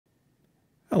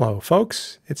Hello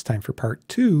folks, it's time for part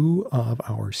 2 of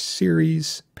our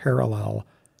series parallel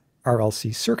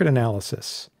RLC circuit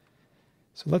analysis.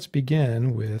 So let's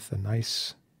begin with a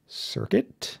nice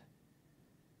circuit.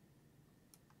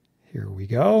 Here we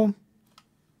go.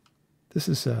 This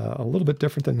is a little bit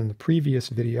different than in the previous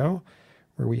video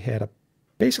where we had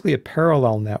basically a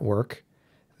parallel network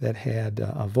that had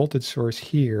a voltage source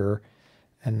here,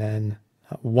 and then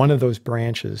one of those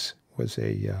branches was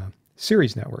a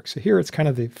series network. So here it's kind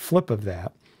of the flip of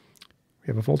that. We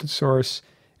have a voltage source,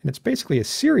 and it's basically a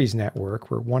series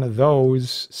network where one of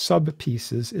those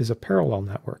sub-pieces is a parallel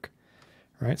network.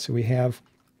 Right? So we have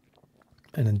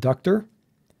an inductor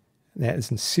that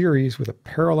is in series with a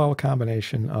parallel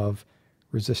combination of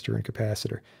resistor and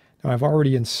capacitor. Now I've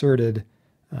already inserted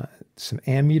some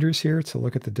ammeters here to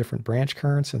look at the different branch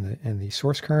currents and the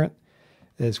source current,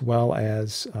 as well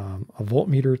as a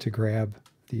voltmeter to grab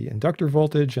the inductor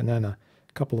voltage, and then a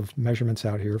couple of measurements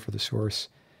out here for the source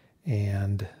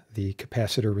and the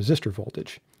capacitor resistor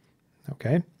voltage.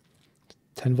 Okay,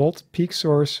 10 volts peak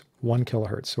source, 1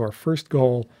 kilohertz. So our first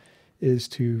goal is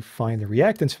to find the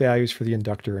reactance values for the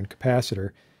inductor and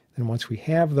capacitor. And once we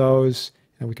have those,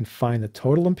 we can find the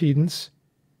total impedance.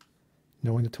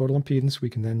 Knowing the total impedance, we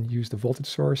can then use the voltage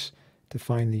source to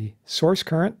find the source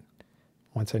current.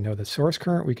 Once I know the source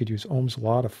current, we could use Ohm's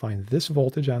law to find this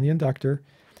voltage on the inductor.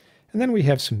 And then we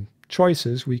have some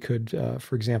choices. We could,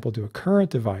 for example, do a current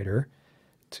divider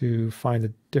to find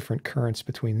the different currents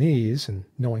between these. And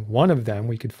knowing one of them,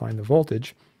 we could find the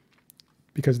voltage.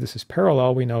 Because this is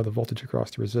parallel, we know the voltage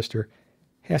across the resistor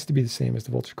has to be the same as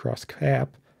the voltage across the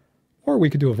cap. Or we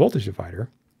could do a voltage divider.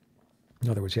 In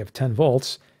other words, you have 10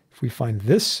 volts. If we find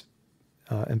this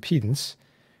impedance,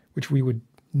 which we would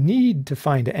need to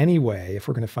find anyway if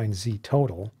we're going to find Z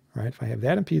total, right? If I have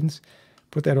that impedance,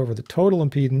 put that over the total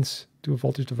impedance, do a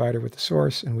voltage divider with the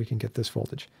source, and we can get this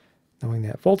voltage. Knowing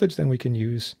that voltage, then we can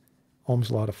use Ohm's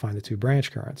law to find the two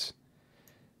branch currents.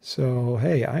 So,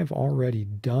 hey, I've already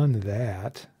done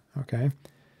that, okay?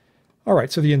 All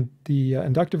right, so the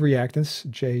inductive reactance,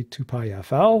 J2 pi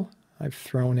FL, I've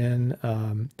thrown in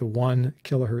the 1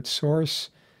 kilohertz source,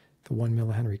 the 1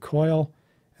 millihenry coil,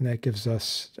 and that gives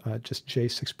us just J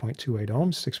 6.28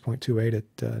 ohms, 6.28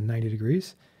 at 90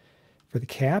 degrees. For the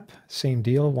cap, same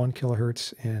deal, 1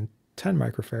 kilohertz and 10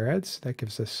 microfarads. That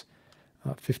gives us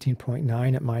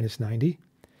 15.9 at minus 90.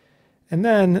 And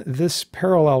then this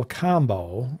parallel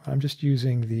combo, I'm just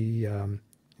using the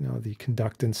the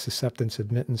conductance, susceptance,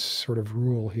 admittance sort of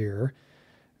rule here,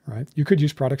 right? You could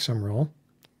use product sum rule,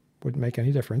 wouldn't make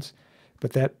any difference,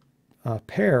 but that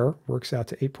pair works out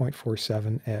to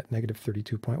 8.47 at negative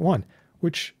 32.1,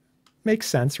 which makes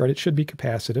sense, right? It should be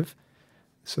capacitive.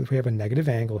 So we have a negative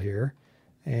angle here.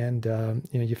 And,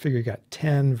 you figure you got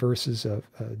 10 versus a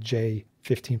J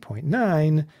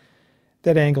 15.9.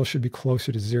 That angle should be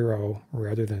closer to 0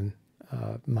 rather than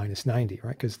minus 90,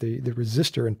 right? Because the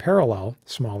resistor in parallel,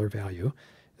 smaller value,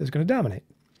 is going to dominate.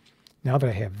 Now that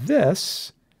I have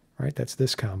this, right, that's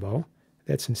this combo,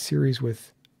 that's in series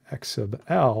with X sub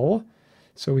L.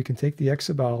 So we can take the X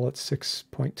sub L at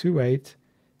 6.28,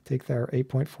 take our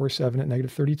 8.47 at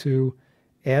negative 32,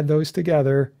 add those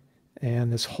together,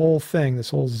 and this whole thing, this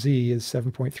whole Z is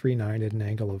 7.39 at an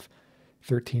angle of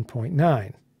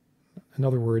 13.9. In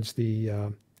other words, the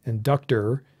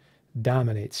inductor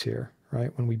dominates here,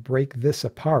 right? When we break this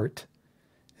apart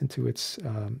into its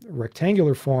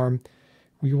rectangular form,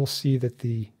 we will see that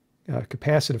the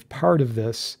capacitive part of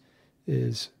this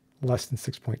is less than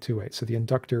 6.28. So the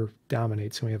inductor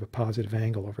dominates, and we have a positive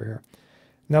angle over here.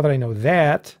 Now that I know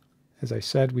that, as I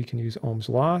said, we can use Ohm's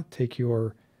law. Take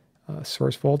your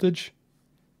source voltage,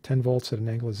 10 volts at an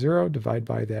angle of 0, divide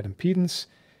by that impedance,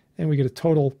 and we get a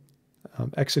total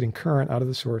exiting current out of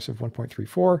the source of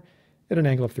 1.34 at an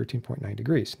angle of 13.9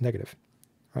 degrees, negative,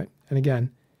 right? And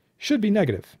again, should be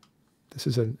negative. This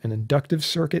is an inductive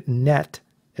circuit net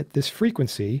at this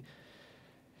frequency.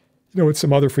 At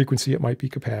some other frequency, it might be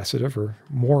capacitive or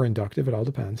more inductive. It all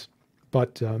depends.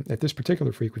 But at this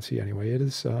particular frequency, anyway, it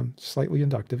is slightly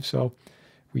inductive. So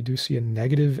we do see a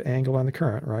negative angle on the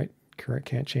current, right? Current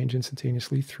can't change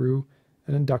instantaneously through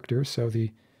an inductor, so the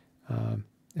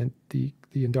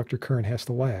inductor current has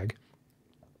to lag.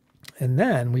 And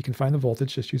then we can find the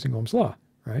voltage just using Ohm's law,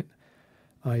 right?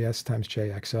 IS times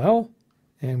JXL,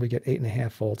 and we get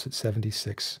 8.5 volts at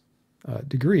 76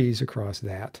 degrees across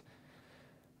that.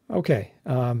 Okay,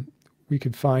 we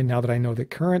could find, now that I know the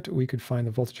current, we could find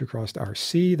the voltage across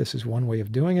RC. This is one way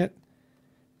of doing it.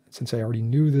 Since I already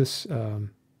knew this,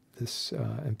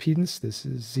 impedance, this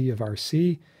is Z of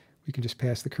RC, we can just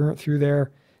pass the current through there,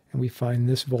 and we find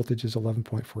this voltage is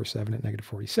 11.47 at negative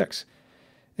 46.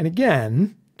 And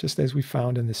again, just as we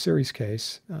found in the series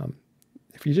case,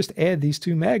 if you just add these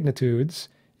two magnitudes,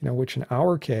 which in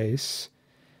our case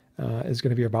is going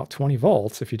to be about 20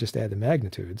 volts if you just add the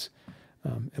magnitudes,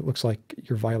 it looks like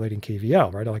you're violating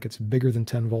KVL, right? Like it's bigger than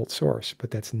 10 volt source,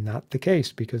 but that's not the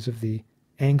case because of the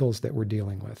angles that we're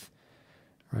dealing with,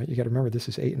 right? You got to remember this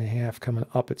is 8.5 coming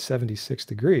up at 76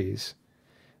 degrees,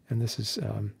 and this is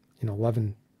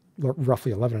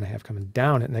roughly 11.5 coming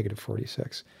down at negative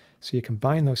 46. So you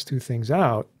combine those two things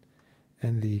out,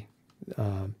 and the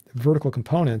vertical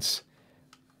components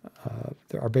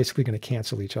are basically going to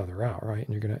cancel each other out, right?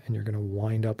 And you're going to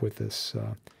wind up with this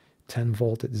 10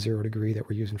 volt at 0 degree that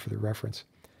we're using for the reference.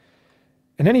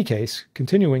 In any case,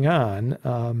 continuing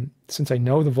on, since I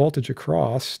know the voltage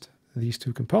across these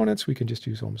two components, we can just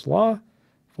use Ohm's law,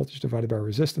 voltage divided by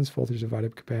resistance, voltage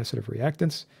divided by capacitive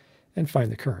reactance, and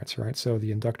find the currents, right? So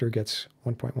the inductor gets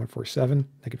 1.147,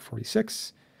 negative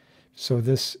 46. So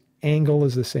this angle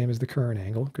is the same as the current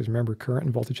angle, because remember, current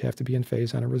and voltage have to be in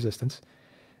phase on a resistance.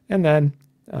 And then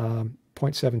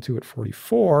 0.72 at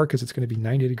 44, because it's going to be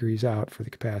 90 degrees out for the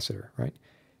capacitor, right?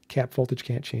 Cap voltage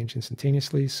can't change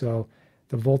instantaneously, so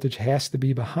the voltage has to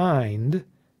be behind,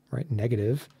 right,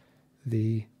 negative,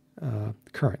 the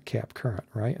current, cap current,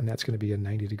 right? And that's going to be a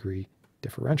 90 degree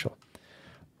differential.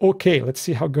 Okay, let's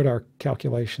see how good our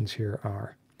calculations here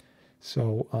are.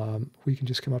 So we can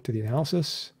just come up to the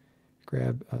analysis,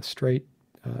 grab a straight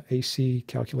AC,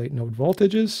 calculate node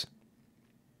voltages,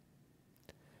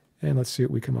 and let's see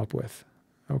what we come up with.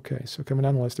 Okay, so coming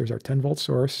down the list, there's our 10 volt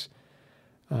source,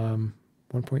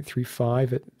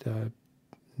 1.35 at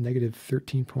negative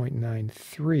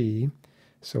 13.93.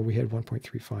 So we had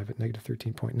 1.35 at negative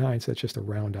 13.9, so that's just a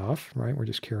round off, right? We're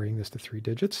just carrying this to 3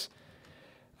 digits.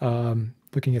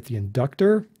 Looking at the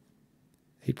inductor,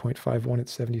 8.51 at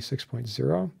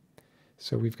 76.0.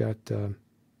 So we've got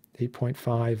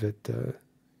 8.5 at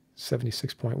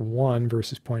 76.1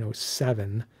 versus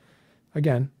 0.07.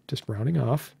 Again, just rounding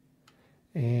off.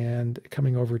 And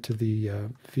coming over to the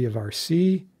V of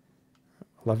RC,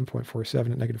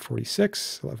 11.47 at negative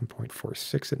 46,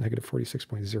 11.46 at negative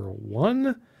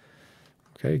 46.01.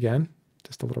 Okay, again,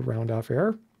 just a little round off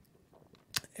error.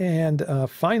 And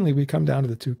finally, we come down to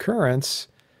the two currents,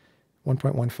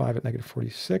 1.15 at negative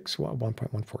 46,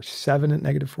 1.147 at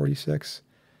negative 46,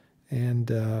 and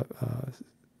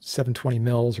 720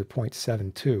 mils or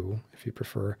 0.72, if you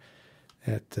prefer,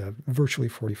 at virtually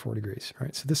 44 degrees.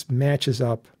 Right? So this matches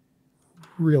up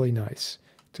really nice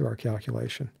to our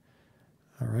calculation.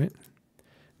 All right.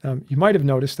 You might have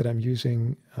noticed that I'm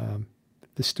using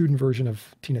the student version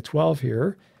of TINA 12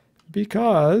 here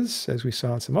because, as we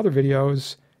saw in some other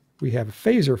videos, we have a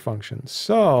phasor function.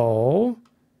 So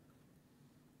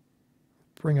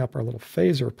bring up our little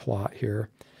phasor plot here.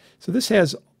 So this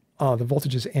has the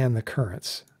voltages and the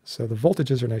currents. So the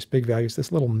voltages are nice big values.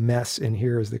 This little mess in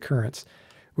here is the currents,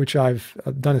 which I've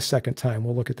done a second time.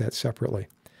 We'll look at that separately.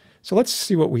 So let's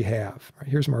see what we have.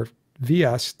 Here's our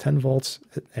VS, 10 volts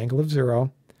at angle of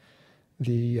 0.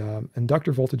 The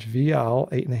inductor voltage VL,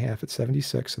 8.5 at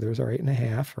 76. So there's our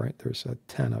 8.5, right? There's a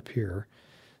 10 up here.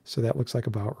 So that looks like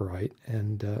about right.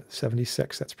 And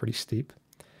 76, that's pretty steep.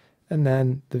 And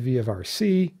then the V of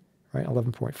RC, right?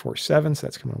 11.47, so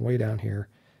that's coming way down here.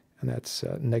 And that's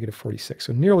negative 46.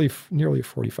 So nearly a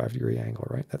 45 degree angle,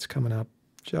 right? That's coming up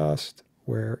just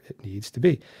where it needs to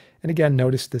be. And again,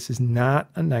 notice this is not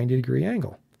a 90 degree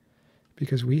angle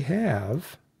because we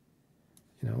have,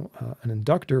 an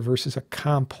inductor versus a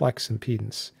complex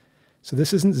impedance. So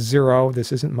this isn't 0,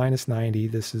 this isn't minus 90,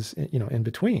 this is, in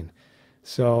between.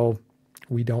 So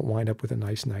we don't wind up with a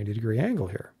nice 90 degree angle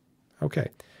here. Okay,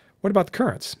 what about the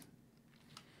currents?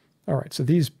 All right, so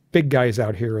these big guys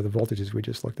out here are the voltages we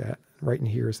just looked at. Right in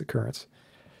here is the currents.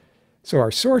 So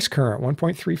our source current,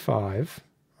 1.35,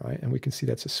 right, and we can see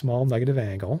that's a small negative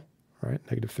angle, right,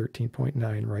 negative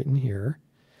 13.9 right in here.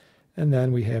 And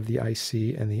then we have the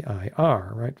IC and the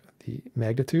IR, right, the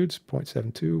magnitudes,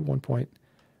 0.72,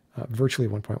 virtually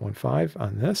 1.15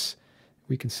 on this.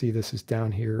 We can see this is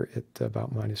down here at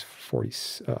about minus 40,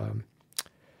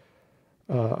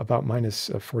 about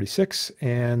minus 46,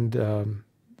 and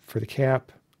for the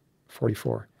cap,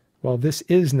 44. Well, this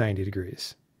is 90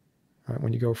 degrees. Right?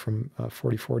 When you go from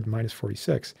 44 to minus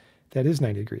 46, that is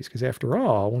 90 degrees. Because after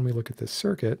all, when we look at this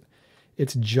circuit,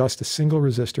 it's just a single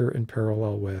resistor in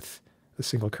parallel with a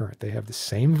single current. They have the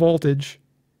same voltage,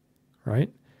 right?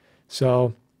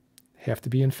 So have to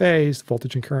be in phase.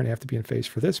 Voltage and current have to be in phase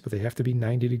for this, but they have to be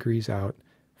 90 degrees out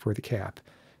for the cap.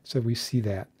 So we see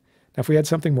that. Now, if we had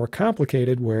something more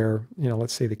complicated where,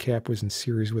 let's say the cap was in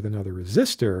series with another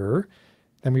resistor,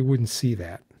 then we wouldn't see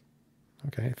that.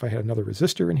 Okay, if I had another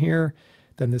resistor in here,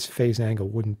 then this phase angle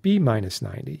wouldn't be minus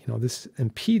 90. You know, this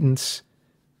impedance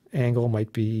angle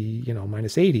might be, you know,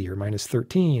 minus 80 or minus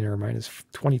 13 or minus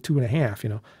 22 and a half, you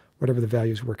know, whatever the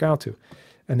values work out to.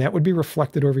 And that would be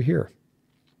reflected over here.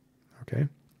 Okay.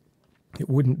 It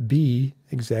wouldn't be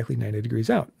exactly 90 degrees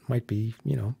out. It might be,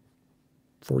 you know,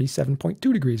 47.2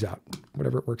 degrees out,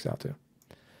 whatever it works out to.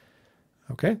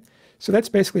 Okay. So that's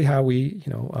basically how we,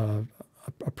 you know,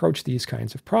 approach these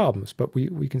kinds of problems. But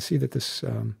we can see that this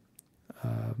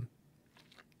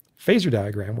phasor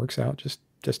diagram works out just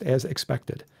as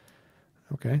expected.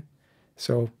 Okay.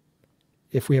 So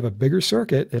if we have a bigger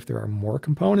circuit, if there are more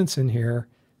components in here,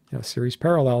 you know, series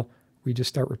parallel, we just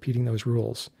start repeating those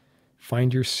rules.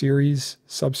 Find your series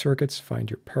subcircuits, find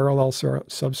your parallel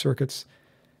subcircuits.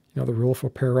 You know, the rule for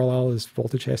parallel is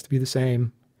voltage has to be the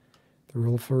same. The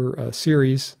rule for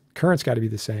series, current's got to be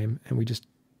the same. And we just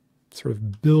sort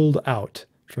of build out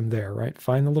from there, right?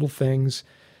 Find the little things,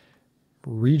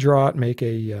 redraw it, make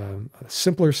a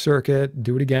simpler circuit,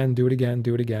 do it again, do it again,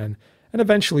 do it again. And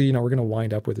eventually, you know, we're going to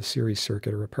wind up with a series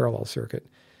circuit or a parallel circuit.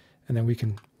 And then we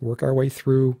can work our way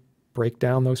through, break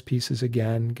down those pieces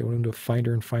again, go into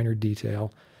finer and finer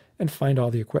detail, and find all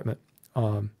the equipment,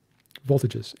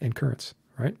 voltages and currents,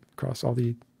 right? Across all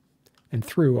the, and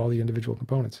through all the individual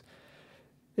components.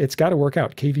 It's got to work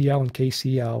out. KVL and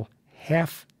KCL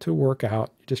have to work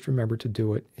out. Just remember to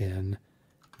do it in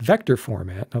vector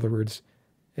format. In other words,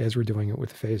 as we're doing it with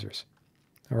the phasors.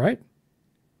 All right?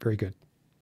 Very good.